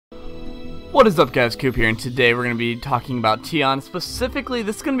What is up, guys? Coop here, and today we're going to be talking about Teon. Specifically,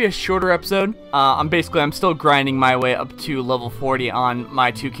 this is going to be a shorter episode. I'm still grinding my way up to level 40 on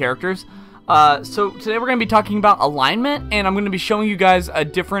my two characters. So today we're going to be talking about alignment, and I'm going to be showing you guys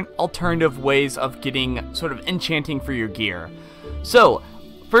different alternative ways of getting sort of enchanting for your gear. So,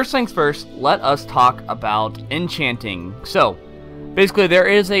 first things first, let us talk about enchanting. So, basically there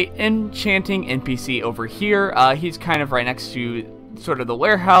is a enchanting NPC over here. He's kind of right next to sort of the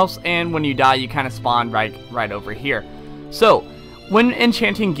warehouse, and when you die you kind of spawn right over here. So when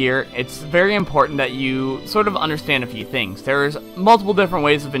enchanting gear, it's very important that you sort of understand a few things. There's multiple different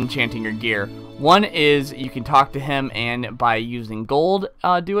ways of enchanting your gear. One is you can talk to him and by using gold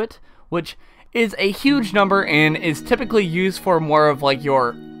do it, which is a huge number and is typically used for more of like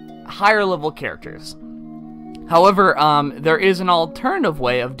your higher level characters. However, there is an alternative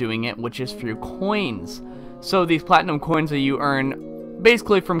way of doing it, which is through coins. So these platinum coins that you earn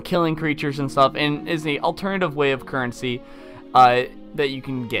basically from killing creatures and stuff, and is the alternative way of currency that you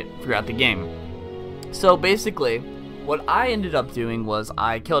can get throughout the game. So basically, what I ended up doing was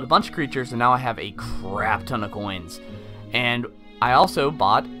I killed a bunch of creatures, and now I have a crap ton of coins. And I also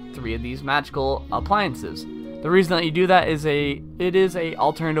bought 3 of these magical appliances. The reason that you do that is it is a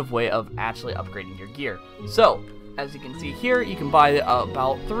alternative way of actually upgrading your gear. So, as you can see here, you can buy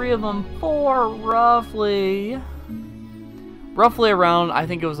about 3 of them for roughly around, I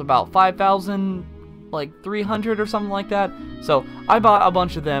think it was about 5,000, like 300 or something like that. So I bought a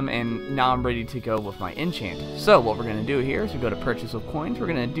bunch of them, and now I'm ready to go with my enchant. So what we're gonna do here is we go to purchase with coins. We're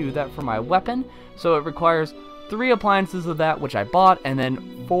gonna do that for my weapon. So it requires 3 appliances of that, which I bought, and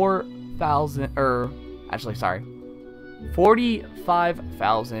then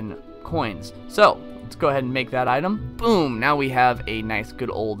 45,000 coins. So let's go ahead and make that item. Boom! Now we have a nice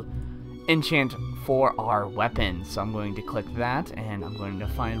good old enchant for our weapon. So I'm going to click that, and I'm going to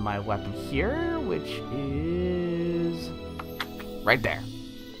find my weapon here, which is right there.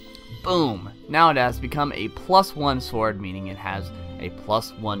 Boom! Now it has become a +1 sword, meaning it has a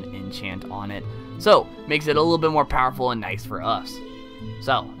 +1 enchant on it. So makes it a little bit more powerful and nice for us.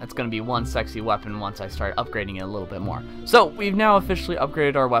 So that's going to be one sexy weapon once I start upgrading it a little bit more. So we've now officially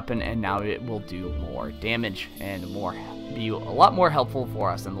upgraded our weapon, and now it will do more damage and be a lot more helpful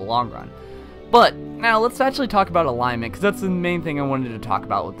for us in the long run. But now let's actually talk about alignment, because that's the main thing I wanted to talk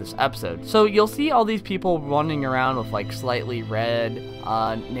about with this episode. So you'll see all these people running around with like slightly red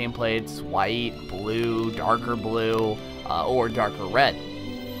nameplates, white, blue, darker blue, or darker red.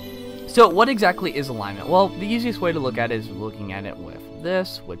 So what exactly is alignment? Well, the easiest way to look at it is looking at it with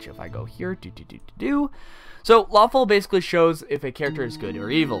this, which if I go here, so lawful basically shows if a character is good or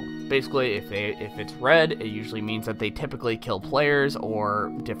evil. Basically, if it's red, it usually means that they typically kill players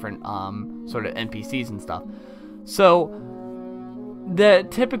or different sort of NPCs and stuff. So that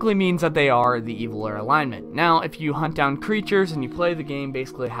typically means that they are the evil or alignment. Now, if you hunt down creatures and you play the game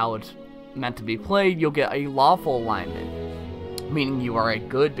basically how it's meant to be played, you'll get a lawful alignment, meaning you are a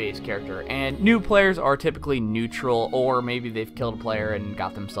good base character, and new players are typically neutral, or maybe they've killed a player and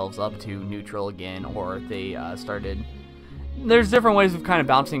got themselves up to neutral again, or they there's different ways of kind of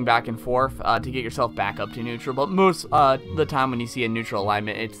bouncing back and forth to get yourself back up to neutral, but most the time when you see a neutral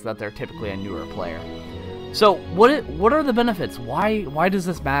alignment, it's that they're typically a newer player. So what are the benefits? Why does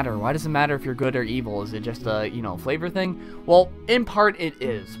this matter? Why does it matter if you're good or evil? Is it just a flavor thing? Well, in part it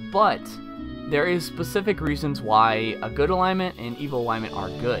is, but there is specific reasons why a good alignment and evil alignment are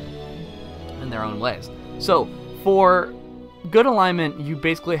good in their own ways. So for good alignment, you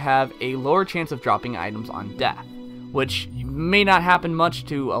basically have a lower chance of dropping items on death, which may not happen much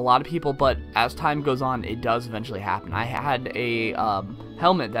to a lot of people, but as time goes on, it does eventually happen. I had a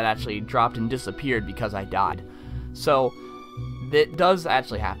helmet that actually dropped and disappeared because I died. So that does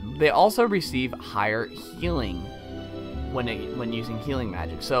actually happen. They also receive higher healing when using healing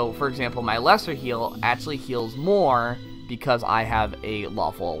magic. So for example, my lesser heal actually heals more because I have a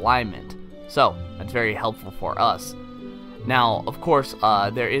lawful alignment. So that's very helpful for us. Now, of course,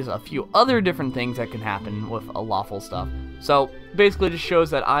 there is a few other different things that can happen with a lawful stuff. So basically it just shows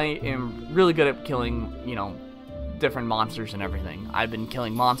that I am really good at killing, different monsters and everything. I've been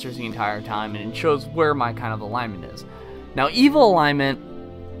killing monsters the entire time, and it shows where my kind of alignment is. Now, evil alignment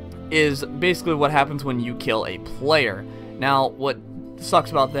is basically what happens when you kill a player. Now, what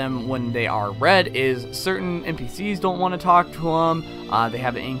sucks about them when they are red is certain NPCs don't want to talk to them, they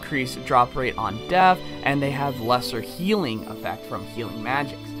have an increased drop rate on death, and they have lesser healing effect from healing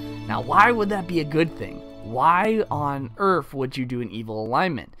magics. Now, why would that be a good thing? Why on earth would you do an evil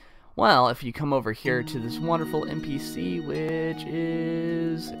alignment? Well, if you come over here to this wonderful NPC, which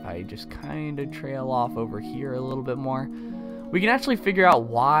is, if I just kind of trail off over here a little bit more, we can actually figure out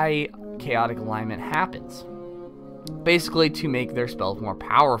why chaotic alignment happens. Basically to make their spells more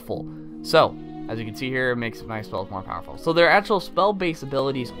powerful. So, as you can see here, it makes my spells more powerful. So their actual spell-based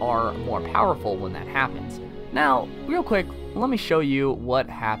abilities are more powerful when that happens. Now, real quick, let me show you what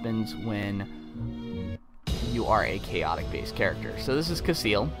happens when you are a chaotic-based character. So this is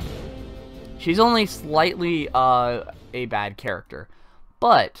Casille. She's only slightly a bad character,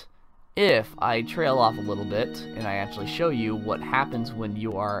 but if I trail off a little bit and I actually show you what happens when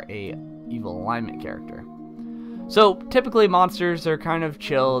you are a evil alignment character. So typically monsters are kind of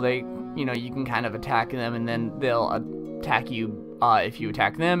chill. They, you know, you can kind of attack them and then they'll attack you if you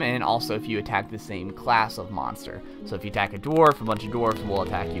attack them, and also if you attack the same class of monster. So if you attack a dwarf, a bunch of dwarves will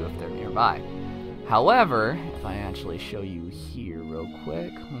attack you if they're nearby. However, if I actually show you here real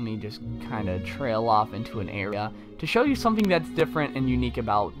quick, let me just kind of trail off into an area to show you something that's different and unique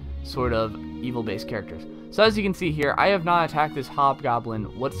about sort of evil-based characters. So as you can see here, I have not attacked this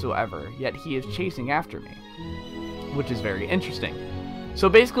hobgoblin whatsoever, yet he is chasing after me, which is very interesting. So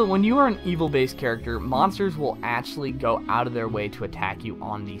basically, when you are an evil-based character, monsters will actually go out of their way to attack you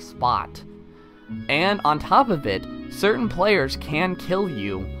on the spot. And on top of it, certain players can kill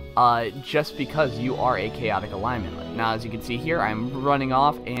you just because you are a chaotic alignment. Now, as you can see here, I'm running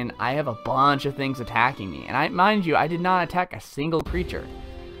off and I have a bunch of things attacking me. And mind you, I did not attack a single creature.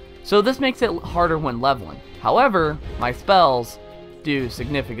 So this makes it harder when leveling. However, my spells do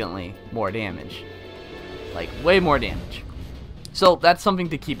significantly more damage. Like, way more damage. So that's something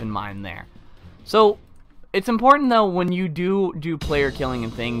to keep in mind there. So it's important though, when you do player killing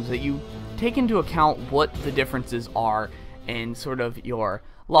and things, that you take into account what the differences are in sort of your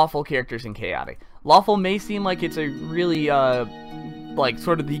lawful characters and chaotic. Lawful may seem like it's a really like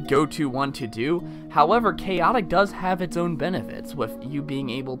sort of the go-to one to do. However, chaotic does have its own benefits, with you being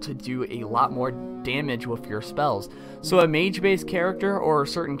able to do a lot more damage with your spells. So a mage-based character or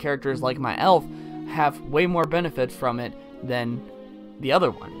certain characters like my elf have way more benefits from it than the other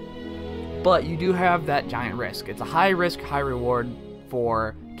one. But you do have that giant risk. It's a high risk, high reward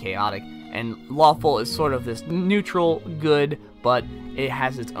for chaotic, and lawful is sort of this neutral good, but it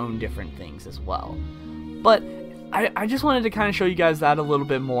has its own different things as well. But I just wanted to kind of show you guys that a little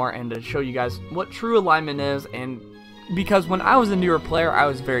bit more, and to show you guys what true alignment is. And because when I was a newer player, I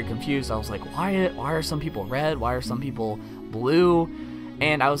was very confused. I was like, why are some people red? Why are some people blue?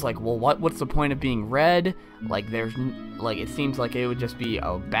 And I was like, well, what's the point of being red? Like, it seems like it would just be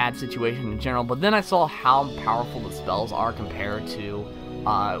a bad situation in general. But then I saw how powerful the spells are compared to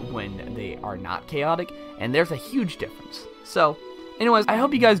when they are not chaotic, and there's a huge difference. So, anyways, I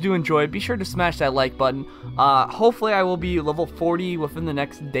hope you guys do enjoy. Be sure to smash that like button. Hopefully I will be level 40 within the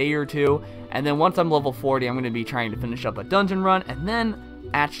next day or two, and then once I'm level 40, I'm going to be trying to finish up a dungeon run, and then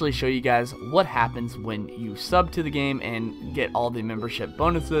actually show you guys what happens when you sub to the game and get all the membership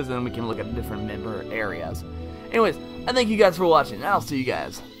bonuses, and then we can look at different member areas. Anyways, I thank you guys for watching, and I'll see you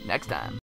guys next time.